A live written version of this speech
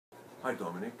Hi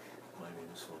Dominic, my name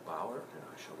is Phil Bauer and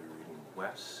I shall be reading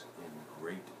Wes in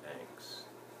Great Angst.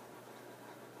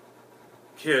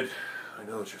 Kid, I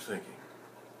know what you're thinking.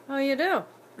 Oh, you do?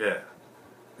 Yeah,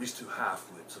 these two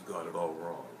half-wits have got it all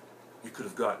wrong. You could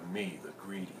have gotten me, the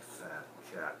greedy fat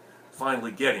cat,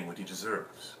 finally getting what he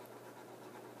deserves.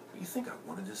 But you think I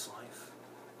wanted this life?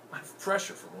 I have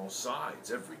pressure from all sides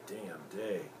every damn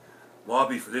day.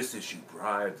 Lobby for this issue,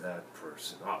 bribe that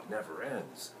person. Oh, it never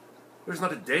ends. There's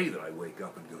not a day that I wake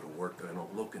up and go to work that I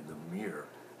don't look in the mirror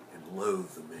and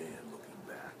loathe the man looking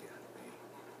back at me.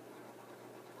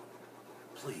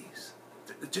 Please,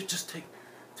 just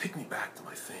take me back to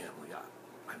my family.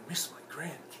 I miss my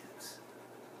grandkids.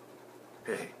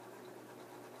 Hey,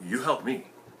 you help me,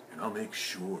 and I'll make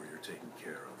sure you're taken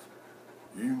care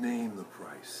of. You name the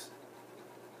price,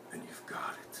 and you've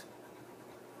got it.